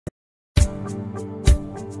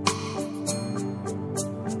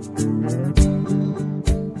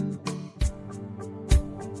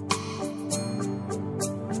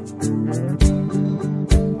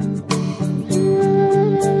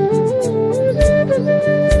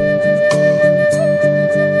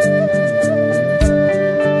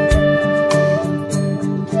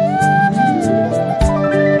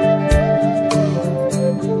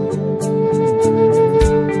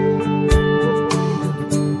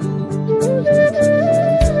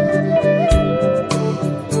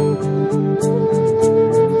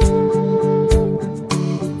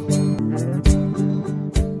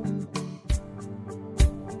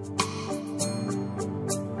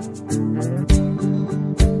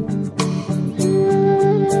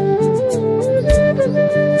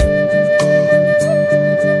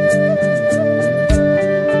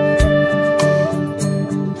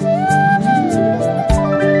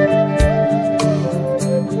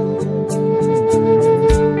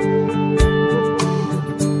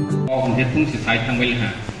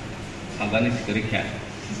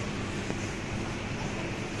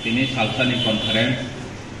Ini salsa ni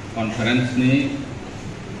conference ni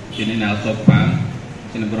ini nasopang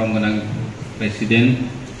ini beronggong presiden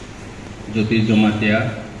Joti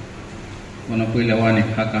Jamatia menopui lewani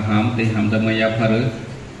hakaham di hamda maya paru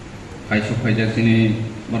kaisok pajak sini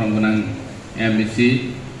beronggong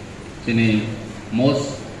MBC sini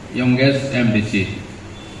most youngest MBC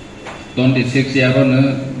 26 year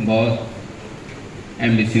old bo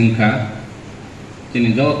MBC ka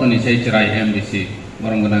sini jauh ni saya cerai MBC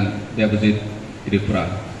Orang-orang deposit Tripura.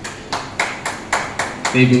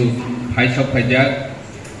 Ibu Haisok Pajak,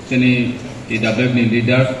 sini TWF ni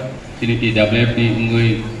leader, sini TWF ni ungui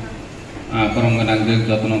orang-orang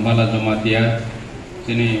Jatuh Bala Jamatia,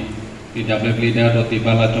 sini TWF leader Roti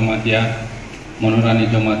Bala Jamatia, Monorani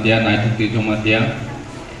Jamatia, Naitukti Jamatia.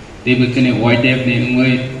 Ibu sini YTF ni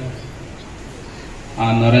ungui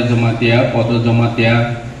Nore Jamatia, Poto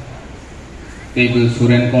Jamatia, Ibu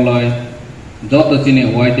Suren Koloy. Joto sini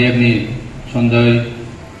YTF ni Chandra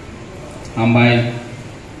Ambai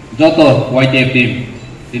Joto YTF team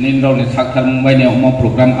sini rau ni Sakha Mumbai ni mau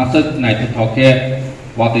program aset naik tu thoke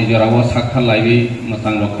waktu jarawa Sakha lagi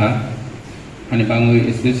masang lokha hani bangu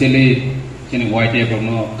especially sini YTF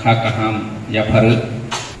no kha kaham ya parut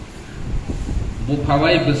bu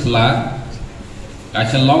phawai besla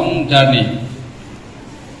kaisa long journey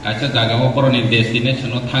kaisa jaga opor ni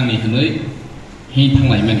destination no thangni hnoi hi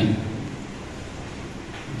thanglai mani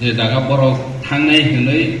je jaga borok tangnai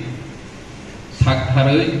hnoi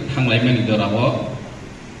sakharoi tanglai mani jorabo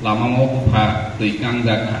lama mo bupha tui kang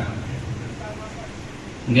jaka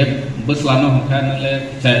nge buslano hokha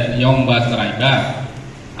nale cha yong ba Swrai ba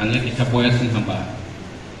ange kita poya sing hamba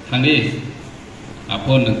thangni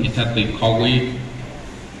apon nang kita tui khogui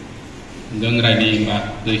gangrai ni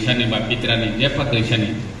ba tuisani ba pitrani je pa tuisani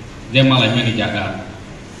je malai mani jaga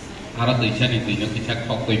ara tuisani tui no kita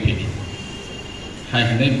khog tui phi hai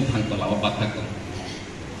hendai bukan tolawa batakon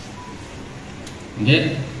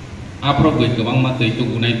nge apro goi gobang ma tui tu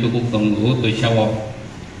gunai tu buk tonggo tui sawo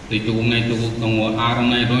tui tu gunai tu buk tonggo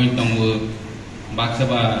arongai roi tonggo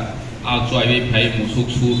baksaba al choi be phai musuk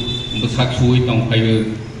su busak sui tong phai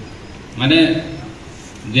mane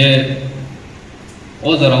je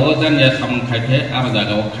ozara ozan ya samang khai the ar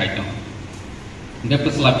jaga o khai tong nge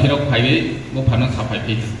pusla phirok phai be bo phana saphai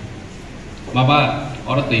phi maba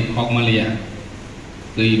or tui khok malia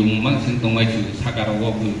tui rumang sing tongbai chu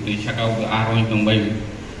sakarawo tui sakau ke aroi tongbai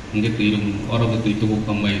nge tui rum oro ke tui tubuk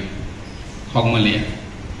tongbai khok malia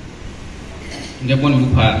nge pon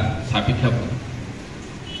bupa sapi khap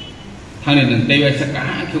thane den tei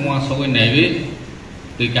saka khwa sogoi naibe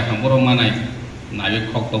tui ka hamboro manai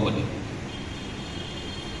naibe khok to bodi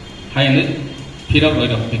haine phirok roi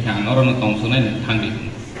do phika oro no tong sunai thangdi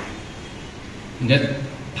nge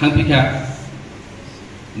thang phika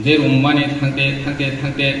je rumani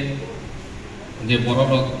thangte je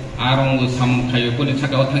borok arong sam khayo ko ni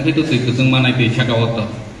chaka thangte to tui kusung manai tui chaka to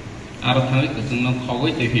aro thang kusung no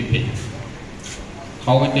khogoi tei phi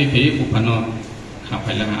khogoi tei phi upano kha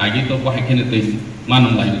phaila agi to Bahaikhe ne tui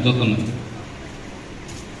manam lai joto no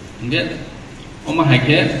nge oma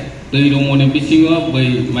haikhe tui rumoni bisingo bai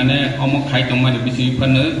mane omo khai tongmani bising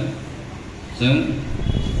phane sung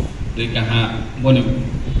tui kaha boni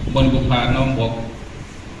bupa no bok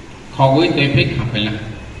khogoi tei phi kha phaila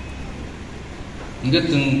nge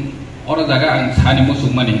chung ora jaga ang sani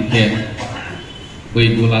musuk mani ke bai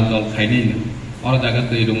bola jol khaini ni ora jaga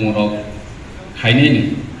tui rumoro khaini ni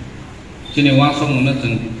sini wasong no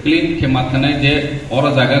chung clean ke mathana je ora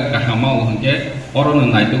jaga kahama hongke ora no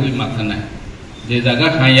nai doi mathana je jaga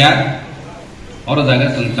khaya ora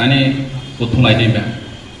jaga chung tani puthulai dei ba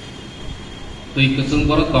tui kusung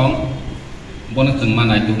bor tong bono chung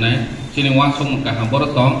manai dunai chini wan som kaha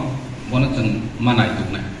boro tong bono chung manai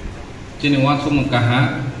dunai chini wan som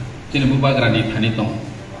kaha chini bubagrani thani tong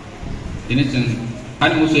ini chung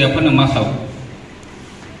hani musuya phana masau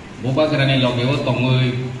bubagrani logeo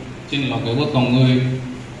tongoi chini logeo tongoi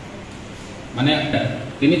mane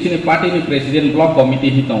ini chini party ni president block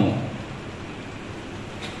committee hi tong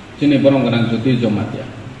chini borong ganang joti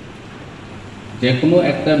Jamatia जेकुनु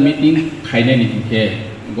एकटा मीटिंग खाइने निके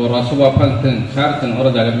गरसबा फांथों सारथों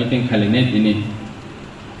और जागा मीटिंग खालिने दिनी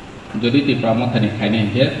जदि ति प्रामथानि खाइने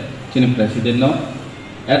के चिनि प्रेसिडेंट नो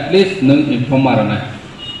एटलिस्ट नों इनफॉर्म मारना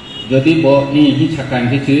जदि बो इ हि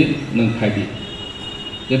छकांगे छि नों खाइदि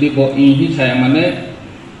जदि बो इ हि छाया माने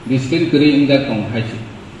डिसिप्लिन करि इंगा तंग हाइछि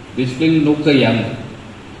डिसिप्लिन लोक जायां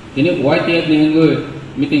दिनि वाइटे निंगो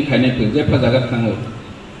मीटिंग खाइने के जे फजागा थांगो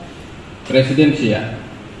प्रेसिडेंट छिया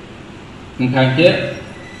के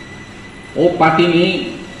ओ पार्टी नि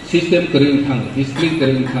सिस्टम करें थांग डिसिप्लिन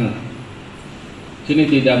करें थांग चिनि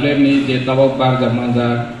टी डब्ल्यू नि जे ताबाव बार जमाजा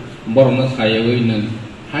बरनो सायवै नों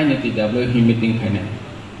हायने टी डब्ल्यू हि मीटिंग खायने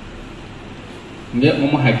नगे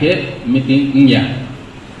ओम हाके मीटिंग इंया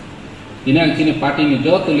दिने आं चिनि पार्टी नि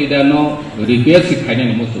जो तो लीडर नो रिक्वेस्ट खायने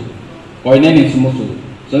नि मुसु कयने नि मुसु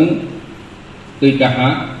जों तै काहा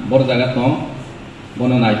बर जागा तो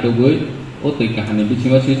बनो नायतोगै ओ तै काहानि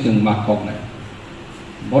बिथिङाव जों मा खगनाय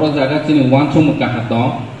बर जागा चिनि वान सम काहा तो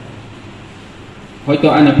हयतो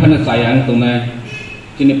आनि फानो सायां तंनाय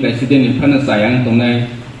चिनि प्रेसिडेंट नि फानो सायां तंनाय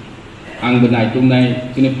आंबो नायतुंनाय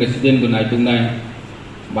चिनि प्रेसिडेंट बो नायतुंनाय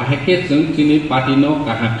बाहायखे जों चिनि पार्टी नो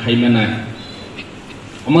काहा खायमानाय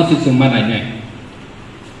अमसि जों मानायनाय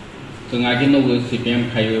जों आगे नोगो सीपीएम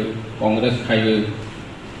खायो कांग्रेस खायो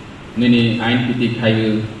निनि आईएनपीटी खायो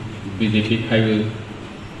बीजेपी खायो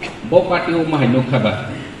बो पार्टी ओ माहाय नोखाबा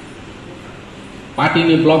पार्टी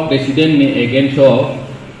नि ब्लॉक प्रेसिडेंट नि एगेंस्ट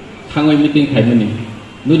थांगै मीटिंग खायमनि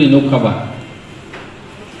नुनि नोखाबा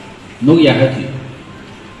नु याहाची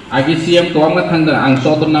आगे सीएम तो आमा थांदा आं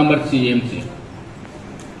सदर नंबर सीएम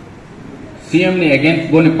नि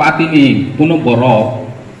एगेंस्ट बोनि पार्टी नि कुनो बरो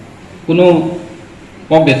कुनो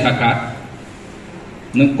कक दे साखा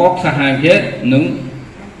नों कक साहाके नों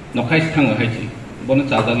नखाइस थाङो हायची बोनो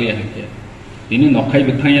चाजालिया हायके दिनै नखाय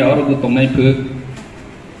बिथांया और बो तंनाय फो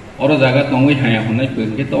और जागा तंगै हाया हनाय फो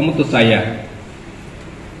के तो अमतो साया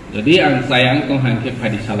जदि आं साया तो हांके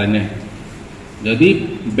फादि सालायने जदि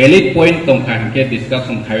वैलिड पॉइंट तंखा हांके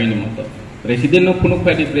डिस्कशन खायनि मतो प्रेसिडेंट नो फुनु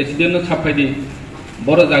फादि प्रेसिडेंट नो साफायदि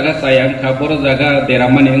बर जागा साया खा बर जागा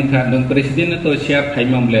देरामानि अंखा नों प्रेसिडेंट तो शेयर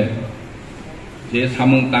खायमामले जे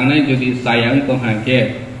सामं तांनाय जदि साया तो हांके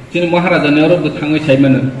चिन महाराजा ने और बो थाङै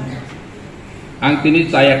सायमानो आं तिनि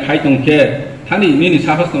साया खाय तंखे थानि निनि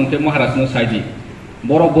साहस तंखे महाराज नो सायदि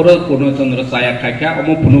बर पूर्ण चंद्र साया खायखा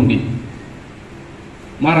अमो फुनुगि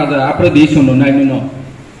महाराजा आपरे दिसनो नायनो न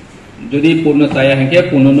जदि पूर्ण साया हंके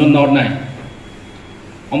पूर्ण न नरनाय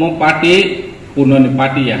अमो पार्टी पूर्ण नि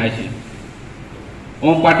पार्टी या हायसि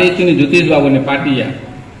अमो पार्टी चिनि ज्योतिष बाबू नि पार्टी या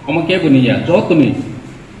अमो के बुनिया जो तुमि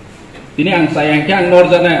तिनि आं साया हंके आं नर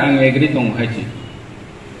जानाय आं एग्री दं हायसि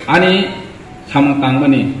आनि सामं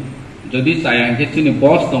तांमानि जदि साया हंके चिनि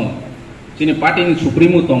बॉस दं चिनि पार्टी नि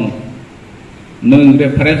सुप्रीमो दं नों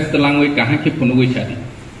रेफरेंस तलांगै काहाके फुनुगै सादि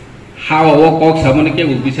हावा ओ कक सामने के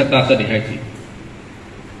बिसाता सादि हायसि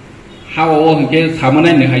हावा ओ हंके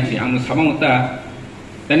सामनाय ने हायसि आं सामंता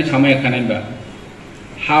तानि सामाय खानायबा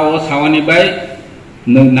हावा सावानि बाय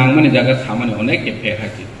नों नांमानि जागा सामानि अनेक केफे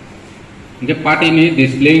हायसि हंके पार्टी नि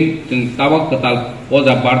डिसिप्लिन जों ताबक कताल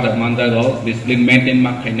ओजा बारजा मानजागो डिसिप्लिन मेंटेन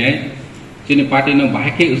मा खायनाय चिनि पार्टी नो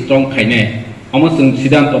बाहायखे स्ट्रंग खायनाय अमो जों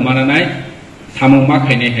सिद्धांत मानानाय सामं मा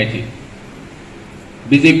खायनाय हायसि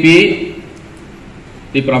बीजेपी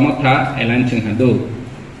ती प्रमोथा एलायंस हादो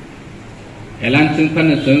एलायंस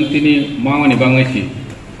फने जों तिनि मावनि बाङैसि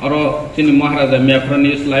और चिनि महाराजा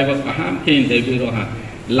मेफ्रनि स्लाइब काहाम केइन देबि रहा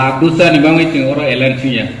लादुसा नि बाङै जों और एलायंस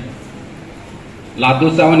या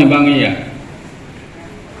लादुसा नि बाङैया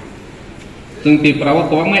जों ती प्राव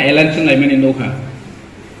तोमा एलायंस लाइमानि नोखा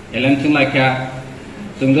एलायंस लाइखा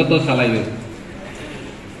जों जतो सालायो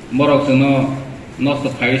मरक जों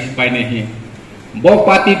नस्त खाइस पाइने हि बो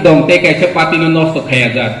पार्टी दं ते कैसे पार्टी न नस्त खाया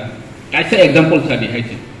जा कैसे एग्जांपल सादि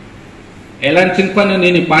हायसि एलायंस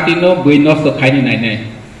फने नि पार्टी न बै नस्त खायनि नायने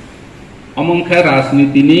अमंखा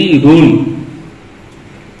राजनीति नि रूल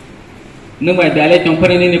नों बाय दाले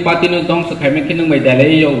चंफने नि पार्टी न दं स खायमे कि नों बाय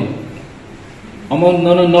दाले यो अमन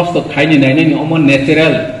न नस्त खायनि नायने नि अमन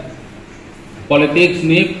नेचुरल पॉलिटिक्स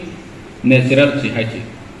नि नेचुरल सि हायसि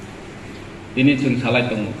दिनै जों सालाय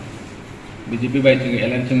दं बीजेपी बाय जों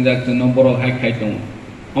एलायंस जाक जों बर हाय खाय दं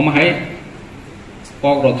हम हाय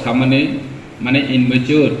कक रक सामने माने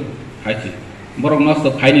इनमेच्योर हायसि borok nasta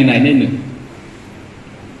phaini nainai no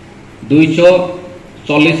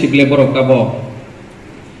 240 sikle borok tabo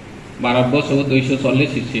Bharatbosho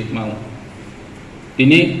 240 sik mau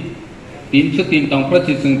tini 303 tongpra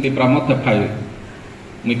sing ti pramotha phai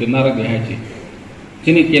mitunar ge haji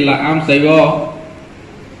chini kela am saigo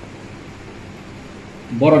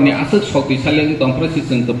boroni asuk shoktisaleng tongpra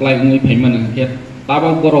sing toplai ngui phaiman ke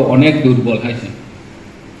tabo borok onek durbol haji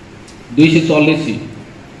 240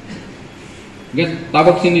 ge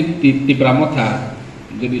tabok sini ti pramotha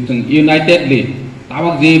jadi jeng unitedly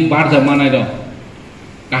tabok je barja manai do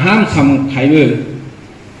kaham sam khaiwe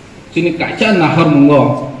sini kaca nahar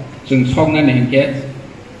mungo jeng soknani hengke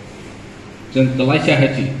jeng telaisa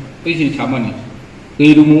haji tisi chamani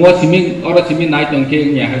tui rumungo simin ora simin nai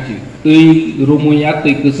tongke nya haji tui rumuya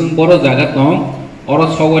tui kusung boro jaga tong ora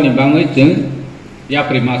sogoni bangai jeng ya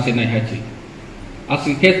primasi nai haji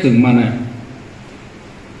asike jeng mana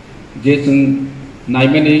je jeng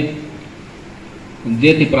naimani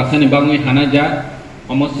je ti prasani bangai hanaja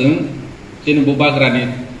omosung sini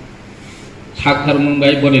bubagrani Sakha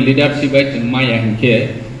munggai boni leadership ai jeng maya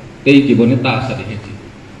hengke tei jibone ta asari haji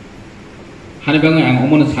hani bangai ang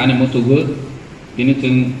omon sani musugo ini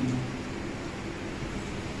jeng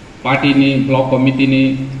party ni block committee ni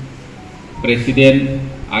presiden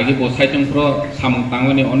agi bosai tongpro samung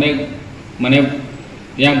tangani onek mane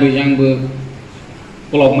yang bu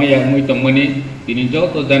kolok maya mui tongmani ini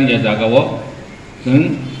joto janja jagawo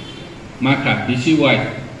jeng maka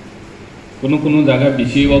bisiwai kuno jaga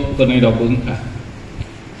bisiwo konoi robun ka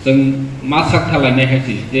jeng masak thalai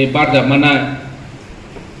haji je barja mana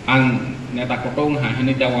ang neta kotong ha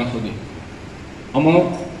hini jawang sudi omo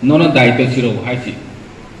nono daito siro haji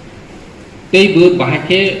tei bu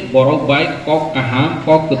Bahaikhe borok bai kok kaham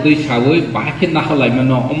kok ketui sawoi Bahaikhe nahalai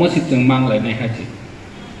mano omo si jeng mang lai nai haji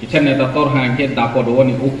icha neta tor hangke dapodo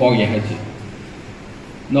ni upok ya haji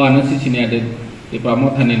no anasi sini ada di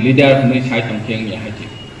pramothani leader nei sai tongkeng ya haji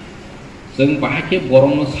jeng Bahaikhe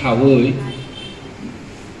borok no sawoi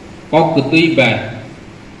kok ketui bai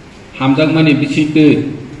hamjang mani bisitu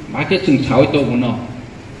Bahaikhe jeng sawoi to mono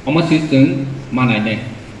omo si jeng manai ne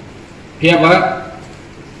phiaba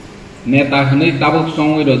neta hanai tabok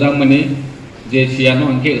songoi dojang mani je siano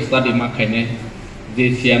angke study ma khaine je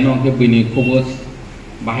siano angke bini khobos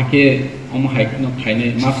Bahaikhe om haik no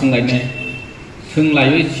khaine ma sunglai ne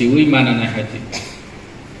sunglai siwi mana na haji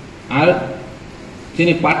ar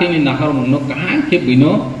sini party ni nahar mungno kahang ke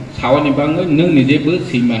bino sawani bangai nung nije bu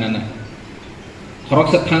si mana na khorok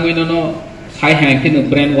sa thangoi no sai hang ke no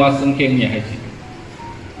brain wash angke nya haji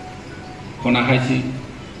kona haji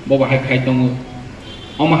bo Bahaikhe khai tongo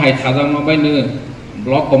om hai sajang ma bai ne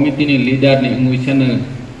block committee ni leader ni ngui chane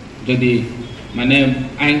jodi mane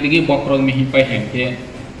aing digi bokrong mi pai hangke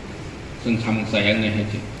jeng samung sayang ne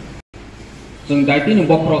haji jeng daiti ni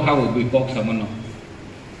bokrong hawo bui kok samano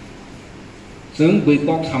jeng bui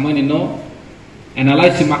kok samani no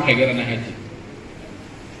analysis ma khaigera na haji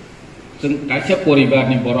jeng kaisa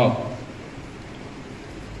poribar ni borok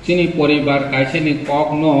sini poribar kaisa ni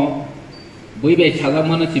kok no bui be sajang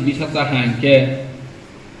mana si bisa sa hangke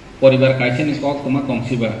poribar kaisa ni kok toma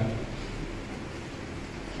tongsiba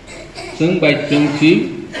jeng bai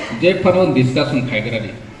jengsi je paro discussion khaigera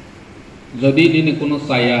di jodi nini kono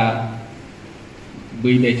saya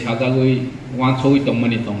bui bai sajagoi wan soi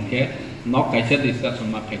tongmani tongke nok kaisa discussion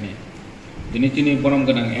ma khaine dini chini borom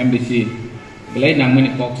ganang MDC belai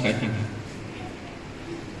nangmani kok sai thanga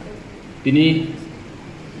tini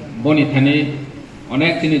boni thani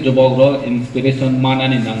onek chini jobogro inspiration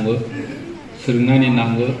manani nango sirnani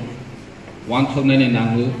nango wansoknani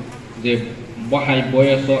nango je bahai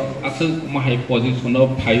boyaso asuk mahai position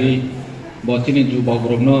of phai bosini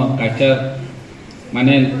jubogrobno kacha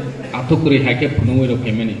mane athukri haike phunoi ro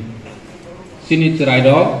phemani sini chirai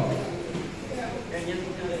do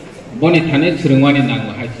boni thane sirngwani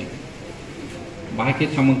nango haji Bahaikhe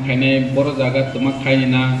samung khaine boro jaga tuma khaini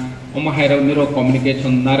na omahai ro niro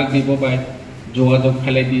communication nardi bobai jogajog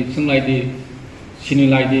khalai di sunglai di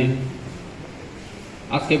sinilai di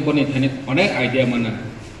aske boni thani onek idea mana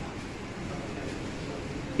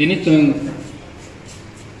tini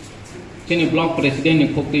chini block president ni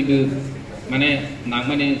khokti bu mane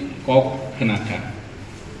nangmani kok khnakha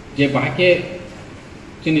je Bahaikhe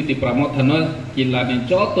chini ti pramothano kilani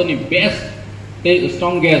joto ni best te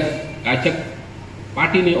strongest kachak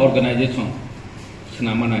party ni organization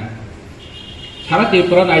snamana sara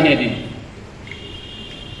tripura nainai di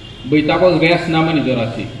beitabo res namani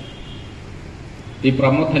jorasi di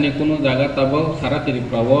pramothani kuno jaga tabo sara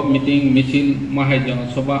triprawo meeting misil mahai jong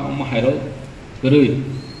soba mahairo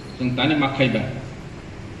gerui jeng tani makhaiba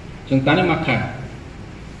jeng tani makha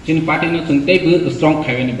जोंनि पार्टीनो जों तेबो स्ट्रं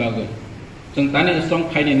खायनि बागै जों तानि स्ट्रं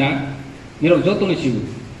खायनि ना निरक जतोनि सिबो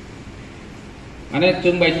माने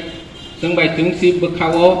जों बाय जोंसि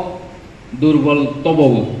बोखावो दुर्बल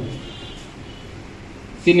तबावो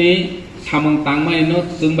सिनि सामं तांमायनो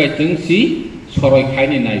जों बाय जोंसि सरय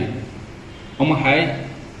खायनि नायो अमहाय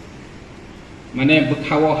माने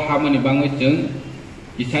बोखावो हामनि बाङै जों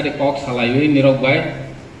इसारे कक सालायो निरक बाय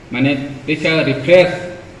माने तेसा रिफ्रेश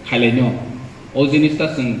खायलायनो ओ जिनिसता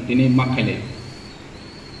जों दिनै मा खायलाय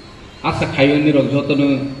आसा खायो निरक जतोनो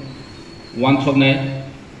वान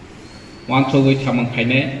सगै सामं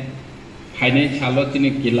खायनाय सालो दिनै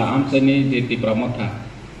गिला आमसनि जे तिब्रामथा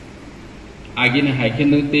आगिने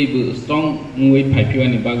हायखेनो तेबो स्ट्रं मुङै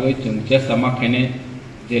फायफिवानि बागै जों चेष्टा मा खायनाय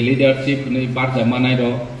जे लिडारशिप नै बारजा मानाय र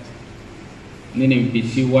निने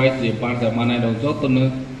बिसि वाइस जे बारजा मानाय र जतोनो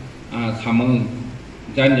सामं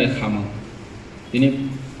जानजे सामं दिनै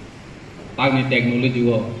तागनि टेक्नोलॉजी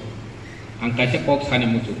वो आं कायसे कक सानि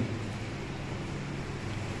मुजु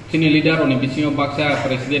जोंनि लिडारनि बिथिङाव बाक्सा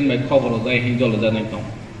प्रेसिडेन्ट बाय खबर जाय हिंजल जानाय दं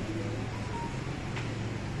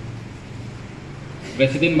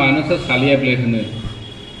प्रेसिडेन्ट बानोसो सालियाब्ले होनो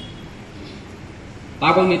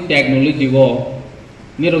ताबोनि टेक्नोलॉजी वो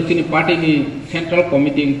निरक जोंनि पार्टीनि सेंट्रल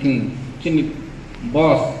कमिटि जोंनि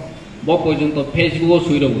बस बो पर्यन्त फेसबुक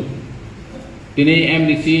सुइरबो दिनै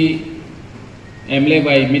एमडीसी एमएलए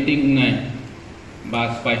बाय मीटिंग नाय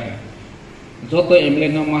बास पाय जतो एमएलए न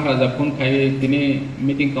महाराजा फोन खाय दिनै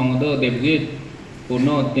मीटिंग दंदो देबजित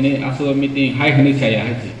पुनो दिनै आसो मीटिंग हाय होनै साया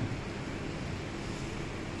हायसि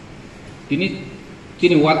दिनै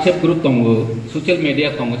जोंनि व्हाट्सएप ग्रुप दंगो सोशल मीडिया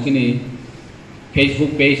दंगो जोंनि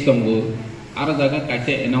फेसबुक पेज दंगो आरो जागा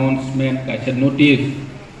कायसे अनाउंसमेंट कायसे नोटिस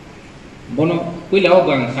बनो पहिलाव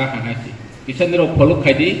गां साखा हायसि बिसोरनिरो फलो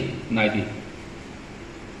खायदि नायदि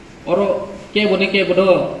और के बोदो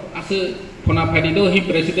आसो फोना फायदि दो हि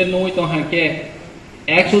प्रेसिडेंट नोय तो हाके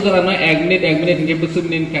 100 जरा न 1 मिनिट के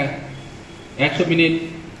 20 मिनिट का 100 मिनिट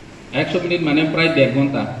माने प्राय 1.5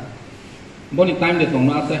 घंटा बनि टाइम दे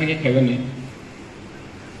दंना आसो हाके खायबनि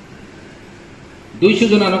 200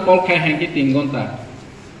 जना न कॉल खाय हाके 3 घंटा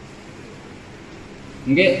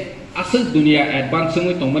nge asu dunia advance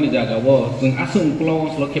sungui tongmani jaga wo जों asu ungklo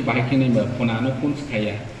sloke bahaikhne neba phona no phone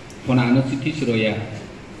khaya phona no chithi siroya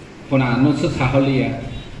phona no se saholiya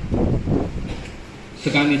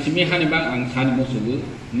sekani simi hani bang ang sani musugu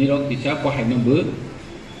nirok disa bahaino bo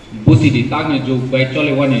busidi tagne jo bai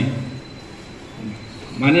chole wani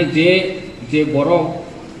mane je borok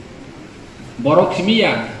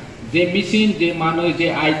simiya je machine je mano je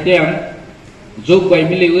item जोग बाय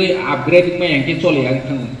मिलेवे अपग्रेडिंग में यांके चले आं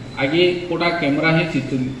थांग आगे कोटा कैमरा है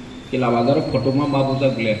सिस्टम केला बाजार फोटो मा बाबू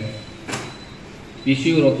जागले पिसि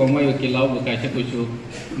रकमाय केलाव बकायसे पैसो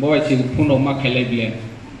बय सि फुनो मा खायलाय बिले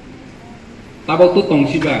ताबो तो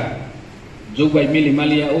तंसिबा जोग बाय मिलि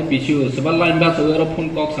मालिया ओ पिसि सेबा लाइन बा सवेरो फोन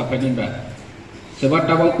कक साफायनिबा सेबा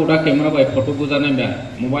ताबो कोटा कैमरा बाय फोटो बुजानायबा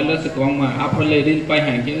मोबाइल से कमा आपले रील पाय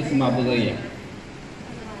हांके सिमा बुजाया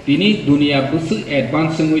Ini dunia besar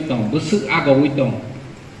advance semua itu, besar agak itu.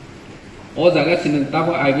 Oh jaga sini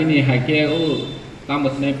tahu lagi ni hake oh tamu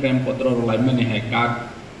sini frame potro lain mana hake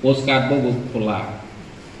postcard bobo pula.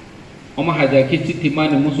 Oma haja kicit timah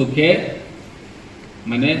ni musuh ke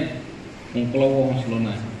mana ungklau orang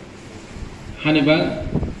selona. Hani bang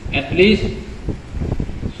at least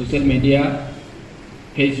social media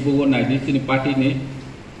Facebook ko naik di sini party ni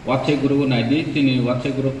WhatsApp group ko naik di sini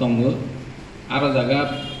WhatsApp group tonggo. Ara jaga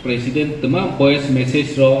Presiden tema voice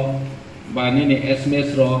message ro bani ni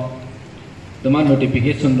SMS ro tema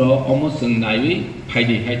notification ro almost naiwi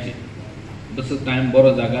phaidi haiti besu time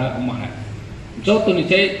boro jaga amaha joto ni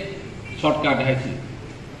chai shortcut haiti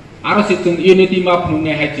aro situng unity map nune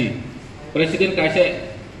haiti president kaise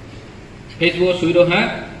Facebook suiro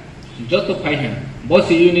ha joto phai ha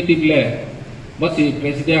bosi unity ble bosi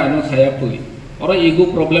president ano saya pui oro ego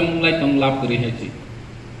problem lai tong lap kari haiti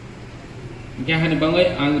Jangan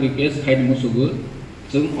bangai ang request hai musugu,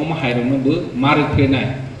 jeng oma hairong bu mari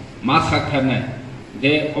krenai, masak krenai,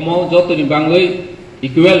 je oma joto ni bangai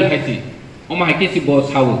equal hai oma hai kisi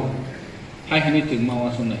bos hau, hai hani jeng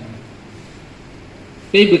mawa sunai.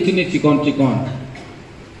 Tei betul ni cikon,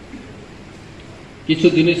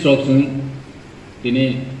 kisu jenis roksun,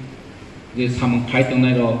 ini je samang kai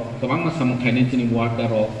tenai ro, kebang mas samang kai ni jenis warga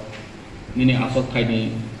ro, ini asok kai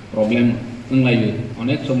ni problem englayu,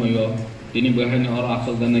 onek semuanya. Ini bahannya orang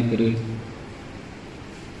asok dan naik terus.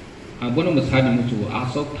 Abu nama besar ni musuh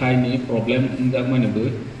asok thai ni problem enggak mana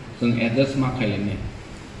ber, seng adjust mak thai ni.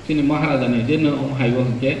 Sini maharaja ni jenuh om hayo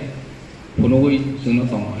ke, punoi seno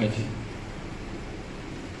tong hai si.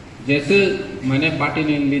 जैसे माने पार्टी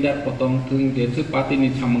नि लीडर पतंग थुं जैसे पार्टी नि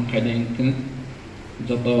सामं खायने थुं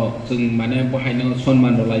जत जों माने बहायनो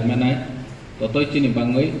सन्मान लाय माने तत चिनि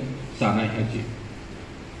बाङै जानाय हाजि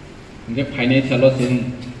इनके फाइनेंशियल जों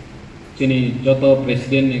चिनि जत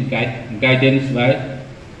प्रेसिडेंट नि गाइडेंस बाय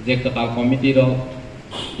जे कताल कमिटी रो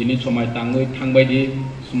दिनै समाय ताङै थांबायदि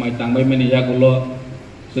समाय तांबाय माने यागुलो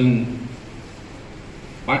जों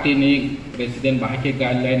पार्टी नि प्रेसिडेंट बाहायखे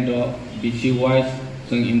गाइडलाइन रो बीसी वाइज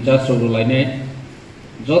जों इंचार्ज रो लायनाय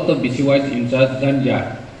जत बीसी वाइज इंचार्ज जानजा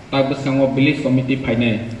ता बुसकांगो विलेज कमिटी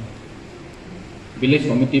फायनाय विलेज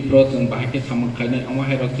कमिटी प्रो जों बाहायखे सामं खायनाय अमा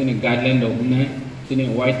हायरो चिनि गाइडलाइन रो बुनाय चिनि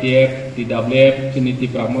वाईटीएफ टीडब्ल्यूएफ चिनि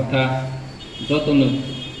तिप्रामथा जतनो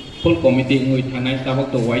फुल कमिटी ngui थानाय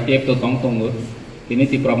ताबक तो वाईटीएफ तो तंगो दिनै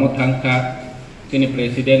तिप्रामथांखा चिनि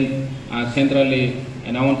प्रेसिडेंट सेंट्रली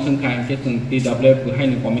अनाउंस संखा के जों टीडब्ल्यूएफ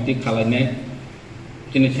गहायनि कमिटी खालायनाय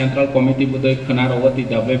चिनि सेंट्रल कमिटी बुदै खोनारो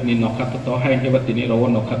टीडब्ल्यूएफ नि नखातो हाय के बातिनि रव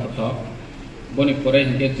नखातो बनि परे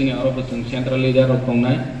के चिनि अरबो जों सेंट्रल लीडर रो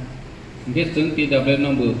खंनाय के जों टीडब्ल्यूएफ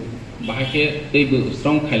नंबो बाहायके दैबो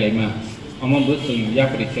स्ट्रंग खायलायमा अमबो जों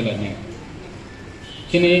याप्रि सेलायनाय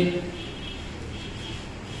चिनि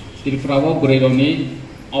त्रिपुराव ब्रैरनि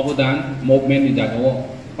अवदान मुभमेंट नि जागाव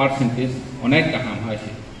परसेंटेज अनेक गाहाम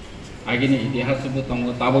हायसे आगिनि इतिहासबो दङ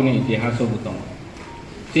ताबोनि इतिहासबो दङ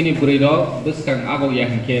चिनि ब्रैर बुसकांग आगौ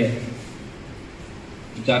याहके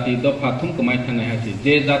जाति दफा थुम कमाय थानाय हायसे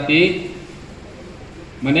जे जाति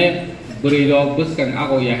माने ब्रैर बुसकांग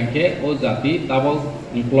आगौ याहके ओ जाति ताबो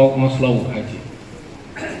उंक्लक मस्लौ हायसे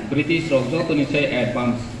ब्रिटिश रक जतनि छै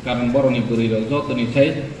एडवांस कारण बरनि ब्रैर जतनि छै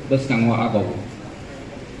बुसकांग आगौ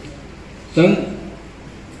जों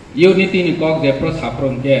यूनिटी नि कक जे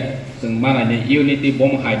प्रसाफ्रोम के जों मानायनि यूनिटी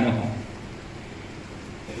बम हायनो ह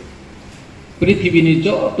पृथ्वीनि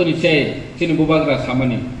जतनि छै चिनि बुबाग्रा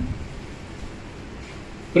सामानि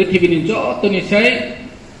पृथ्वीनि जतनि छै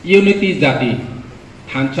यूनिटी जाति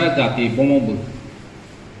थांसा जाति बमबो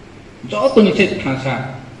जतनि छै थांसा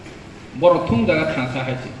बर थुं जागा थांसा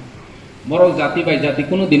हायसे बर जाति बाय जाति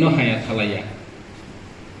कुनु दिनो हाया सालाया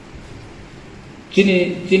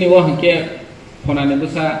चिनि वो हंके फनाने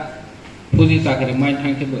बसा फुजी सागरे माइन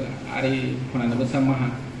थांके आरि फनाने बसा महा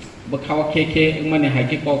बखावा के माने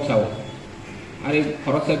हायके कक्साव आरि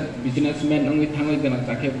खरसा बिजनेसमैन अंगै थाङै गना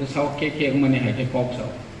जाके बसाव के माने हायके कक्साव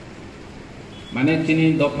माने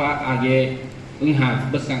चिनि दफा आगे उहा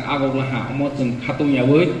बसकां आगौलाहा अम जों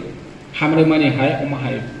खातुंयावै हामरे माने हाय अमा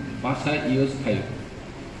हाय भाषा यूज खायो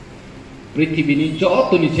पृथ्वीनि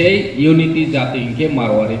जतनि छै यूनिटी जाति इनके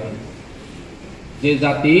मारवारि जे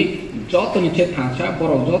जाति जतनि छै थांसा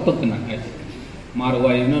बर जत गना हायसे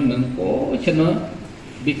मारवारि न नंको छन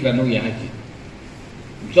बिक्रानो या हायसे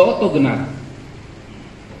जत गना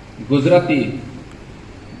गुजराती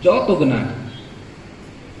जत गना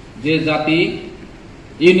जे जाति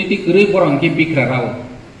यूनिटी करै बरंके बिक्रा राव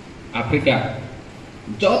आफ्रिका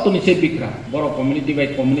जतनि छै बिक्रा बर कम्युनिटी बाय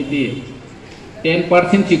कम्युनिटी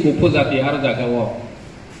 10% ची कुफु जाति आरो जागाव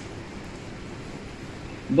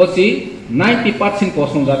बसी 90%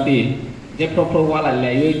 कोसं जाति जे प्रॉपर वाला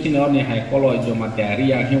लायो चिनरनि हाय कलय जमात्या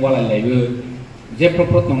रिया हि वाला लायो जे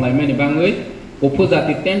प्रॉपर तंलाय माने बाङै कुफु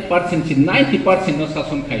जाति 10% ची 90% न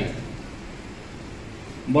शासन खायो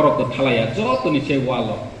बरको थालाया जतनि छै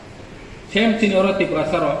वालो सेम चिनर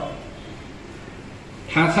तिप्रासार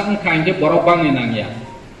थासा खांगे बरक बाङै नांया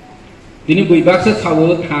दिनै बैबासो सावो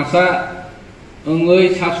थासा ओङै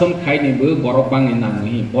शासन खायनोबो बरक बाङै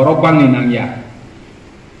नाङै बरक बाङै नांया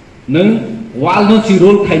नों वाल नो ची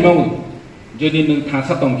रोल खायमावो जदि नों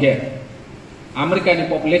थासा तंखे अमेरिका नि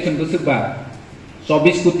पपुलेशन को सोरबा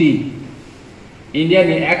 24 कोटी इंडिया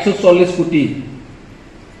नि 140 कोटी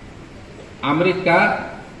अमेरिका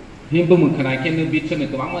हिंबो मुखनायके न बिचने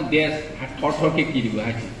गोबां देश थर के किरिबो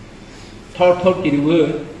हायसे थर किरिबो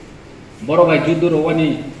बरबाय जुदु रवानि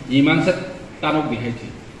इमानसा तानो बिहायसे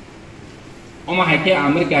अमा हायके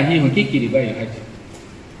अमेरिका हि हंकी किरिबाय हायसे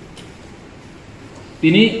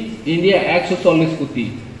तिनी इंडिया 140 कोटी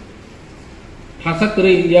भाषा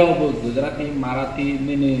करे इंडिया अब गुजराती मराठी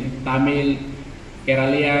ने तमिल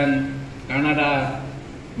केरलियन कनाडा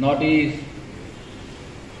नॉर्थ ईस्ट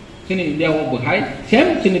चिनी इंडिया वो बहाय सेम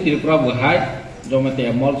चिनी त्रिपुरा बहाय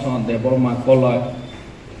जमातिया मलसन देबरमा कलय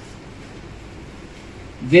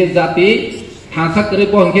जे जाति भाषा करे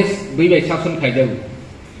बहंके बैबाय शासन खायजाव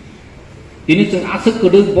दिनै जों आसो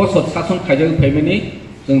कोदो बसर शासन खायजाव फैमानि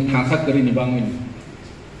जों भाषा करे नि बाङै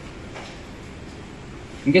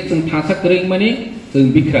इनके जों थासा करै माने जों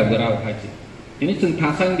बिख्रा गराव हायसे दिनै जों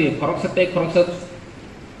थासा दे खरकसा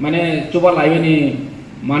माने चुबा लायनि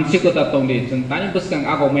मानसिकता दं दे जों तानि बुसकां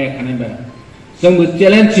आगौ माया खानायबा जोंबो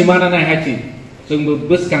चेलेन्ज सिमाना नाय हायसे जोंबो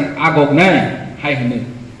बुसकां आगगनाय हाय होनो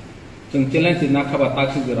जों चेलेन्ज ना खाबा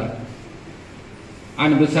ताकसिगोरा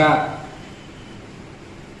आन बुसा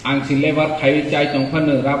आं सि लेबार खाय चाय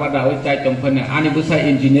तंफानो राबा दावै चाय तंफानो आनि बुसा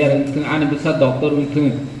इंजिनियर उनथों आनि बुसा डॉक्टर उनथों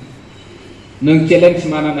नों चेलेन्ज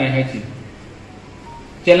माना नाय हायसि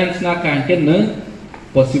चेलेन्ज ना खांके नों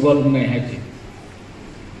पॉसिबल नाय हायसि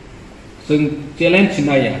जों चेलेन्ज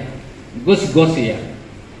नाया गुस गसिया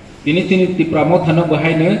दिनै दिनै तिप्रामो थानो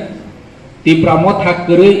बहायनो तिप्रामो था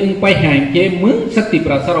करै इन पाय हांके मों सा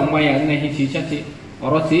तिप्रा साराव माया नाय हिसि सासि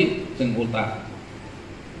अरसि जों उल्टा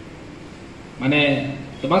माने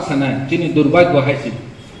तमा साना दिनै दुर्भाग्य हायसि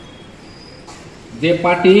जे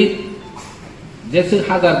पार्टी जेसे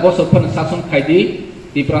हजार बसरफोर शासन खायदि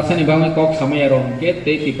तिप्रासानि बाङै कक समय रंके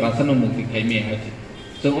ते तिप्रासानो मुक्ति खायमे हायसि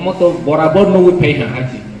जों अमतो बराबर नोवै फै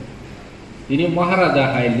हायसि दिनै महाराजा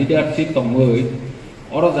हाय लीडरशिप दङै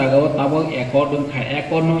अर जागाव ताबक एकड़ दं खाय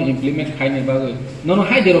एकड़ नो इमप्लीमेंट खायनि बागै ननो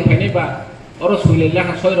हाय देरो फायनै बा अर सुइलेला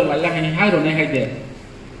हा सयरो लायला हाय हाय रनाय हाय दे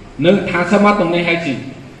नों थासा मा दंनाय हायसि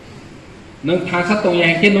नों थासा दंया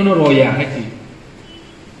हायके ननो रया हायसि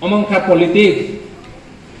अमंखा पॉलिटिक्स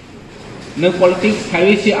नों पॉलिटिक्स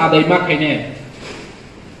खायसि आदाय मा खायने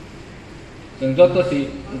जों जतसि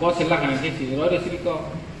गसेला हायकेसि रयसिको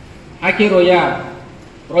हायके रया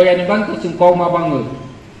रयानि बां तो जों कौ मा बाङो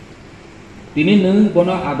दिनै नों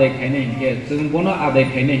बनो आदाय खायने हिंके जों बनो आदाय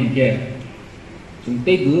खायने हिंके जों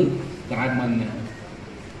तेबो गाग मानने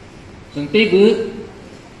जों तेबो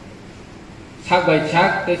साग बाय साग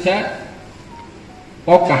तेसा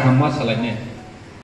कक काहामा सालायने